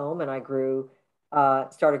curds home and I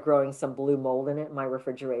started growing some blue mold in it in my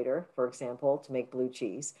refrigerator, for example, to make blue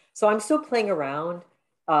cheese. So I'm still playing around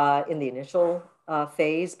in the initial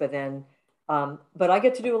phase, but I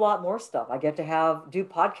get to do a lot more stuff. I get to do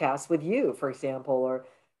podcasts with you, for example, or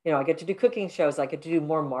I get to do cooking shows. I get to do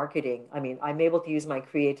more marketing. I mean, I'm able to use my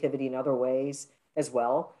creativity in other ways as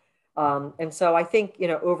well. And so I think,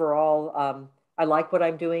 overall, I like what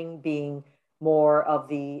I'm doing, being more of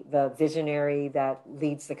the visionary that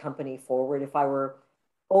leads the company forward. If I were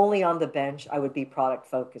only on the bench, I would be product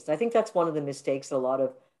focused. I think that's one of the mistakes a lot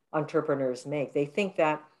of entrepreneurs make. They think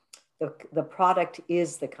that the product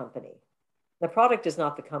is the company. The product is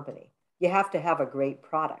not the company. You have to have a great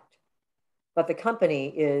product, but the company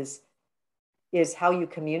is how you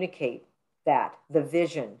communicate that, the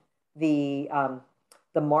vision, the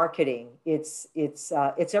marketing. It's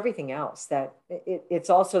everything else. It's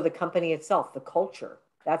also the company itself, the culture.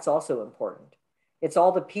 That's also important. It's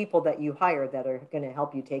all the people that you hire that are going to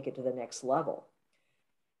help you take it to the next level.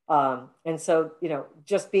 And so,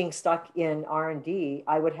 just being stuck in R&D,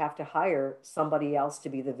 I would have to hire somebody else to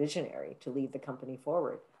be the visionary to lead the company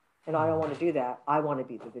forward. And I don't want to do that. I want to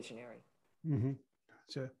be the visionary. Mm-hmm.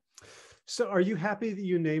 Gotcha. So are you happy that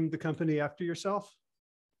you named the company after yourself?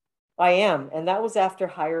 I am. And that was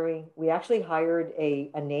after we actually hired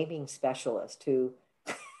a naming specialist who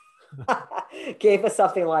gave us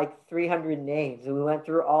something like 300 names. And we went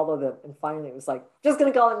through all of them. And finally it was like, just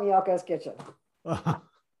going to call it Miyoko's Kitchen.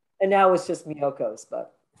 And now it's just Miyoko's,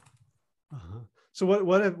 but. Uh-huh. So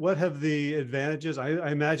what have the advantages?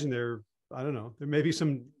 I imagine I don't know, there may be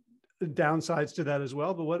some downsides to that as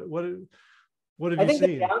well, but what have you seen? I think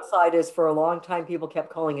the downside is for a long time, people kept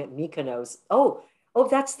calling it Mykonos. Oh,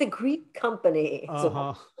 that's the Greek company.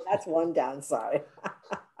 Uh-huh. So that's one downside.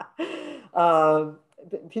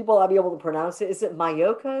 People will be able to pronounce it. Is it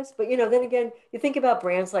Miyoko's? But then again, you think about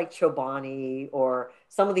brands like Chobani or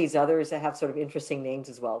some of these others that have sort of interesting names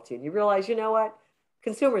as well too, and you realize, what,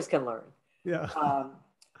 consumers can learn. Yeah.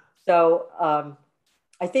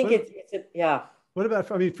 I think yeah. What about,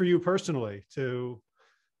 for you personally,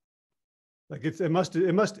 like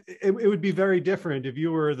it would be very different if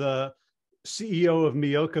you were the CEO of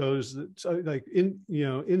Miyoko's, like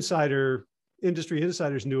industry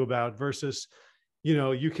insiders knew about, versus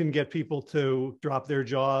you can get people to drop their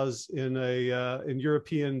jaws in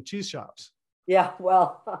European cheese shops. Yeah,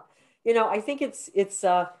 well, I think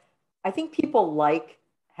I think people like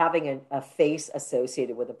having a face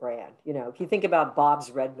associated with a brand. If you think about Bob's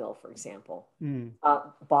Red Mill, for example,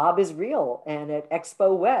 Bob is real, and at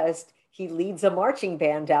Expo West, he leads a marching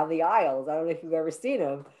band down the aisles. I don't know if you've ever seen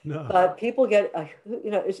him, no. But people get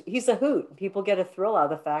he's a hoot. People get a thrill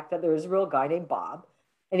out of the fact that there is a real guy named Bob,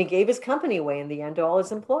 and he gave his company away in the end to all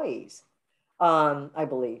his employees, I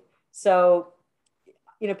believe. So,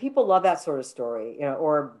 people love that sort of story,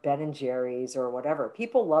 or Ben and Jerry's or whatever.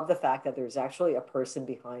 People love the fact that there's actually a person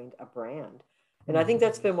behind a brand. And I think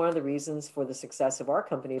that's been one of the reasons for the success of our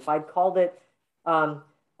company. If I'd called it, I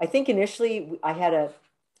think initially I had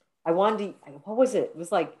I wanted to, what was it? It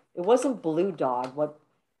was like, it wasn't Blue Dog. What,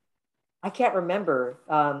 I can't remember.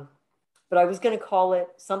 But I was going to call it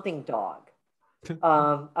something dog.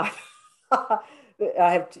 I,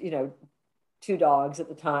 I have, two dogs at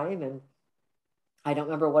the time, and I don't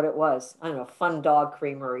remember what it was. I don't know, Fun Dog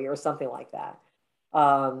Creamery or something like that.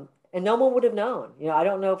 And no one would have known. I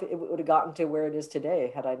don't know if it would have gotten to where it is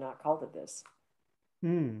today had I not called it this.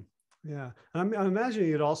 Yeah. I'm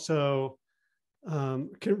imagining it also can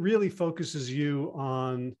really focuses you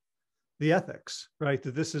on the ethics, right?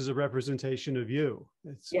 That this is a representation of you.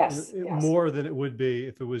 It's Yes, more than it would be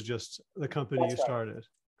if it was just the company that's you right. started.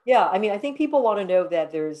 Yeah, I mean, I think people want to know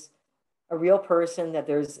that there's a real person, that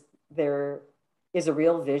there is a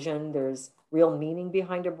real vision, there's real meaning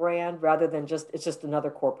behind a brand rather than just it's just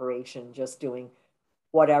another corporation just doing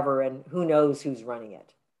whatever and who knows who's running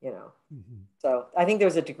it, you know. Mm-hmm. So I think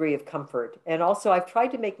there's a degree of comfort. And also I've tried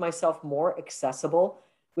to make myself more accessible,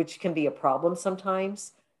 which can be a problem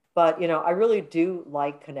sometimes. But I really do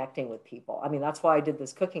like connecting with people. I mean, that's why I did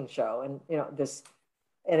this cooking show and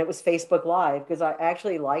and it was Facebook Live because I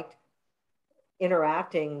actually liked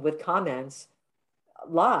interacting with comments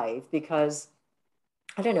live because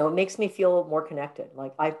I don't know, it makes me feel more connected.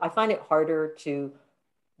 Like I find it harder to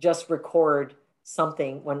just record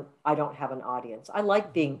something when I don't have an audience. I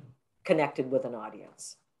like being connected with an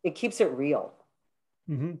audience. It keeps it real.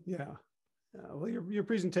 Mm-hmm. Yeah. Well, your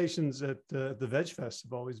presentations at the Veg Fest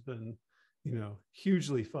have always been,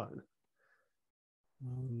 hugely fun.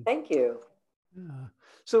 Thank you. Yeah.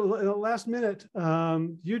 So in the last minute,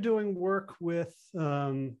 you're doing work with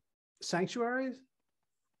sanctuaries?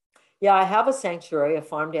 Yeah, I have a sanctuary, a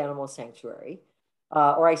farmed animal sanctuary,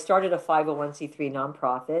 or I started a 501(c)(3)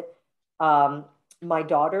 nonprofit. My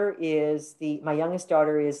youngest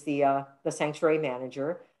daughter is the sanctuary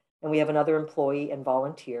manager, and we have another employee and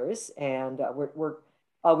volunteers. And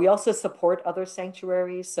we also support other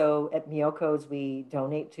sanctuaries. So at Miyoko's, we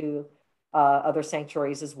donate to other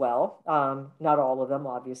sanctuaries as well. Not all of them,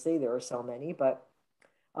 obviously, there are so many, but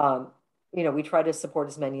um, we try to support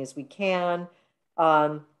as many as we can.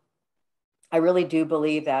 Um, I really do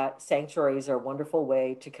believe that sanctuaries are a wonderful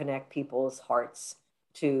way to connect people's hearts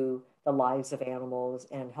to the lives of animals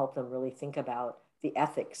and help them really think about the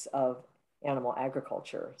ethics of animal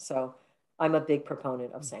agriculture. So I'm a big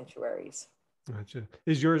proponent of sanctuaries. Gotcha.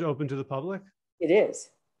 Is yours open to the public? It is.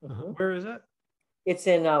 Where is it? It's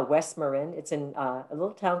in West Marin. It's in a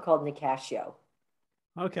little town called Nicasio,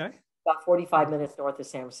 Okay. about 45 minutes north of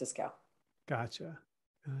San Francisco. Gotcha.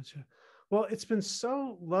 Well, it's been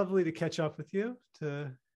so lovely to catch up with you, to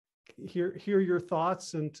hear your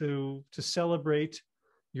thoughts, and to celebrate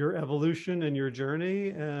your evolution and your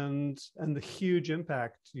journey, and the huge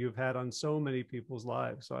impact you've had on so many people's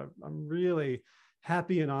lives. So I'm really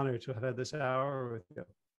happy and honored to have had this hour with you.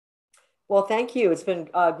 Well, thank you. It's been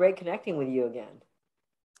great connecting with you again.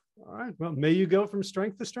 All right. Well, may you go from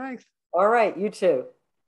strength to strength. All right. You too.